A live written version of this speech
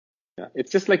Yeah.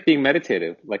 It's just like being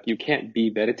meditative. Like you can't be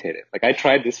meditative. Like I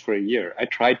tried this for a year. I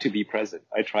tried to be present.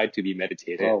 I tried to be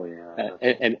meditative. Oh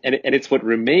yeah, And it's what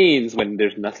remains when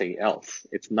there's nothing else.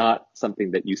 It's not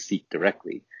something that you seek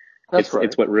directly. that's right.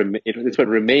 It's what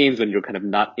remains when you're kind of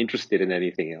not interested in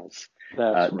anything else.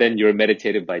 That's Then right. you're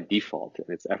meditative by default and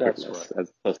it's That's effortless right.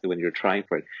 as opposed to when you're trying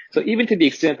for it. So even to the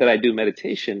extent that I do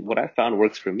meditation, what I found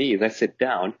works for me is I sit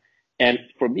down and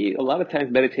for me, a lot of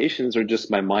times meditations are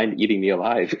just my mind eating me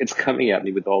alive. It's coming at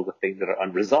me with all the things that are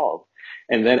unresolved.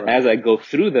 And then Right. as I go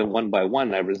through them one by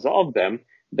one, I resolve them.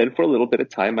 Then for a little bit of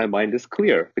time, my mind is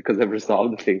clear because I've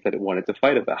resolved the things that it wanted to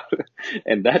fight about.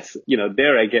 And that's,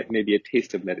 there I get maybe a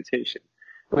taste of meditation.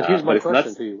 But here's But my it's not,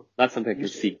 question to you. not something I You can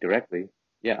seek directly.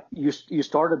 Yeah. you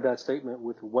started that statement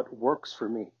with what works for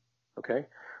me. Okay,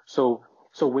 so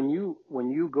when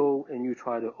you go and you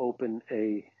try to open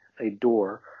a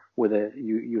door with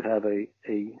you have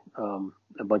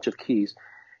a bunch of keys,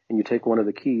 and you take one of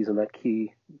the keys and that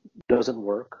key doesn't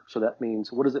work. So that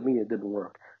means, what does it mean it didn't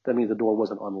work? That means the door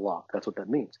wasn't unlocked. That's what that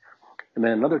means. And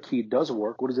then another key does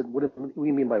work. What do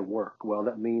you mean by work? Well,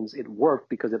 that means it worked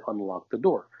because it unlocked the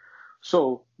door.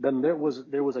 So then there was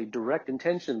a direct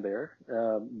intention there,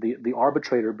 the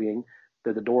arbitrator being,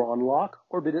 did the door unlock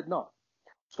or did it not?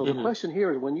 So the Hmm. question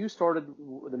here is, when you started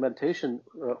the meditation,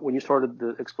 when you started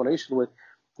the explanation with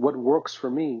what works for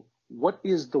me, what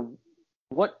is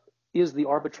the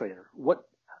arbitrator? What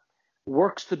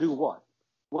works to do what?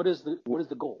 What is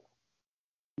the goal?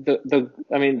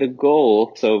 I mean, the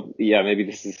goal. So yeah, maybe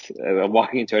this is, I'm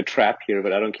walking into a trap here,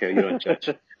 but I don't care. You don't judge.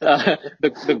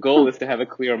 The goal is to have a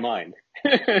clear mind,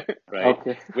 right?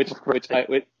 Okay, Which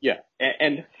right. yeah.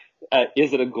 And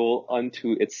is it a goal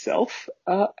unto itself?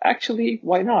 Actually,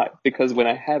 why not? Because when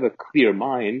I have a clear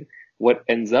mind, what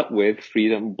ends up with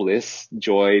freedom, bliss,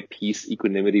 joy, peace,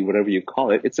 equanimity, whatever you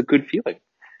call it, it's a good feeling.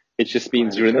 It just I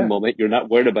means you're in the understand. moment. You're not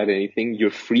worried about anything.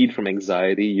 You're freed from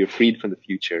anxiety. You're freed from the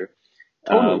future,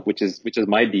 Totally. which is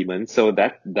my demon. So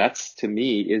that's to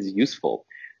me is useful.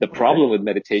 The Okay. problem with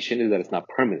meditation is that it's not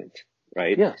permanent,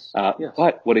 right? Yes. Yes.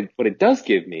 But what it does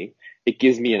give me, it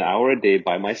gives me an hour a day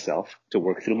by myself to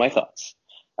work through my thoughts.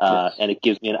 Yes. And it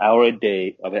gives me an hour a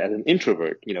day of as an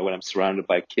introvert, when I'm surrounded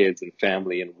by kids and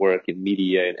family and work and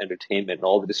media and entertainment and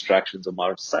all the distractions of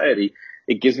modern society.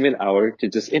 It gives me an hour to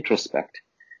just introspect.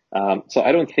 So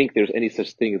I don't think there's any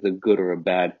such thing as a good or a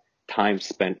bad time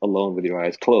spent alone with your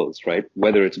eyes closed, right?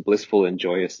 Whether it's blissful and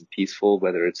joyous and peaceful,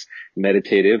 whether it's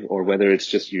meditative, or whether it's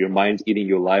just your mind's eating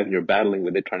you alive and you're battling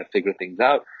with it, trying to figure things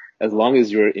out. As long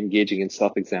as you're engaging in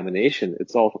self-examination,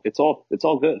 it's all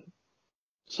good.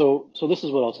 So this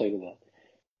is what I'll say to that.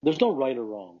 There's no right or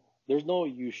wrong. There's no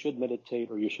you should meditate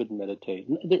or you shouldn't meditate.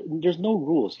 There's no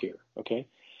rules here. Okay.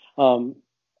 Um,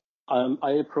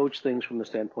 I approach things from the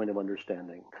standpoint of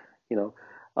understanding. You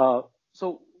know.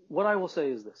 So what I will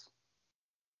say is this: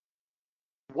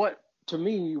 what to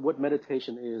me, what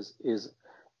meditation is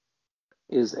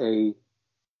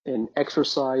an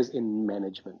exercise in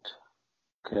management.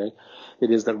 Okay, it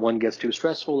is that one gets too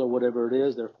stressful or whatever it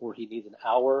is. Therefore, he needs an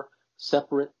hour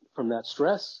separate from that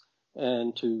stress,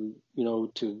 and to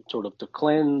sort of to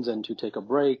cleanse and to take a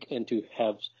break and to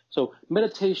have. So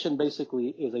meditation basically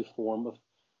is a form of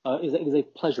is a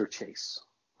pleasure chase.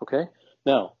 Okay,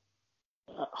 now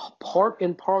part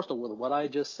and parcel with what I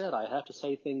just said, I have to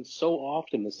say things so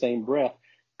often in the same breath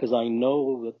because I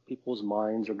know that people's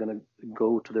minds are going to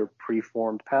go to their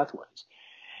preformed pathways.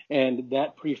 And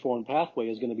that preformed pathway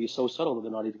is going to be so subtle that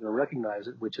they're not even going to recognize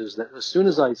it, which is that as soon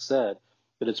as I said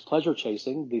that it's pleasure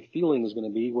chasing, the feeling is going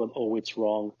to be, well, oh, it's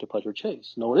wrong to pleasure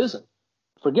chase. No, it isn't.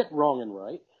 Forget wrong and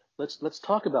right. Let's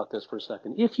talk about this for a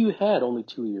second. If you had only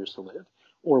 2 years to live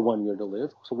or 1 year to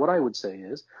live, so what I would say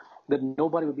is that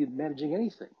nobody would be managing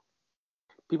anything.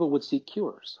 People would seek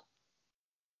cures.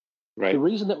 The Right.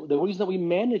 reason that we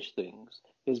manage things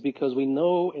is because we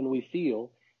know and we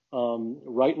feel,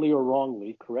 rightly or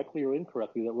wrongly, correctly or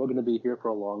incorrectly, that we're going to be here for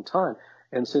a long time.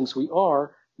 And since we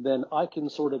are, then I can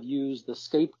sort of use the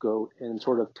scapegoat and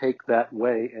sort of take that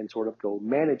way and sort of go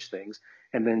manage things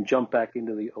and then jump back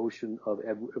into the ocean of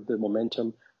the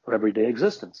momentum of everyday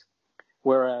existence.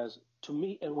 Whereas to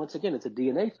me, and once again, it's a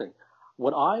DNA thing.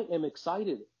 What I am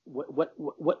excited, what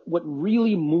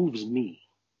really moves me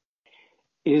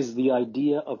is the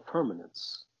idea of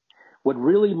permanence. What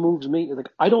really moves me is, like,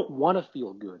 I don't want to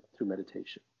feel good through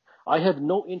meditation. I have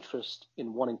no interest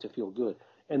in wanting to feel good.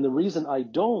 And the reason I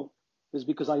don't is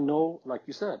because I know, like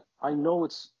you said, I know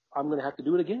I'm going to have to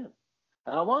do it again.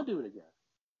 And I want to do it again.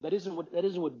 That isn't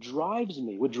what drives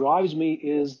me. What drives me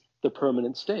is the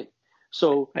permanent state.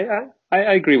 So I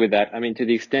agree with that. I mean, to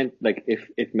the extent like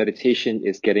if meditation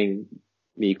is getting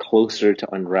me closer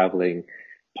to unraveling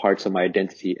parts of my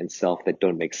identity and self that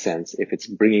don't make sense, if it's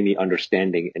bringing me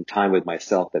understanding and time with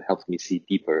myself that helps me see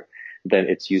deeper, then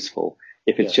it's useful.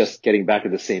 If it's just getting back to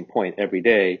the same point every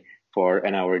day for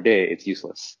an hour a day, it's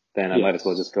useless. Then I might as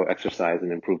well just go exercise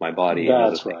and improve my body and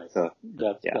other things. So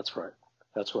that's right.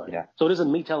 That's right. Yeah. So it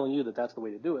isn't me telling you that that's the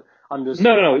way to do it. I'm just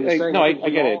No, I'm just saying I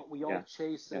get it. We all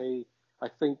chase I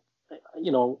think,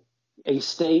 a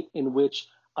state in which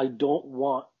I don't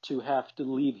want to have to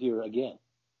leave here again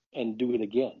and do it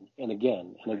again and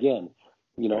again and again.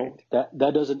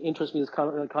 That doesn't interest me. It's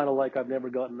kind of like I've never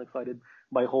gotten excited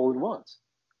by hole-in-ones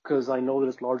because I know that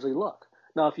it's largely luck.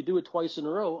 Now, if you do it twice in a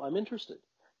row, I'm interested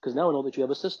because now I know that you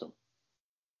have a system.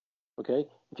 Okay?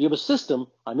 If you have a system,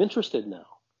 I'm interested now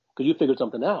because you figured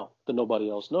something out that nobody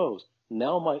else knows.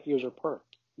 Now my ears are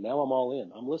perked. Now I'm all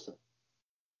in. I'm listening.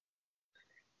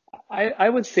 I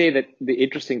would say that the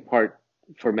interesting part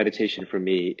for meditation for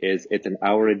me is it's an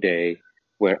hour a day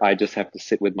where I just have to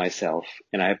sit with myself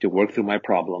and I have to work through my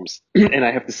problems and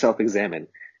I have to self-examine.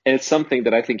 And it's something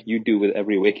that I think you do with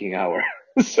every waking hour.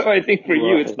 So I think for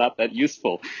you, it's not that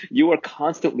useful. You are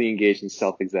constantly engaged in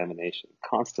self-examination,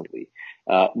 constantly.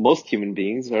 Most human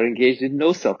beings are engaged in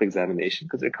no self-examination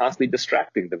because they're constantly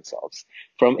distracting themselves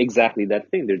from exactly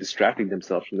that thing. They're distracting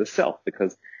themselves from the self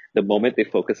because the moment they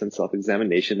focus on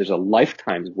self-examination, there's a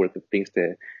lifetime's worth of things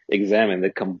to examine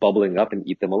that come bubbling up and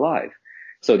eat them alive.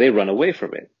 So they run away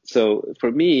from it. So for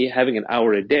me, having an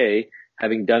hour a day,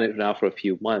 having done it now for a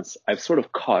few months, I've sort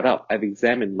of caught up. I've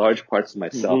examined large parts of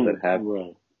myself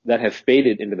that have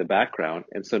faded into the background.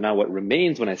 And so now what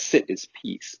remains when I sit is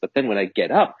peace. But then when I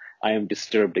get up, I am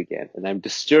disturbed again. And I'm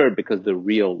disturbed because the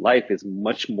real life is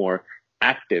much more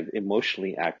active,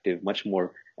 emotionally active,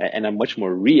 and I'm much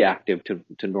more reactive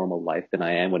to normal life than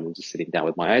I am when I'm just sitting down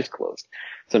with my eyes closed.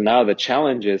 So now the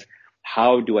challenge is,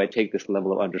 how do I take this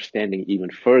level of understanding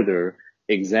even further,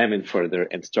 examine further,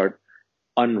 and start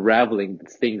unraveling the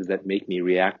things that make me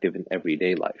reactive in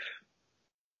everyday life,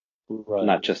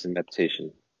 not just in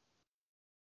meditation.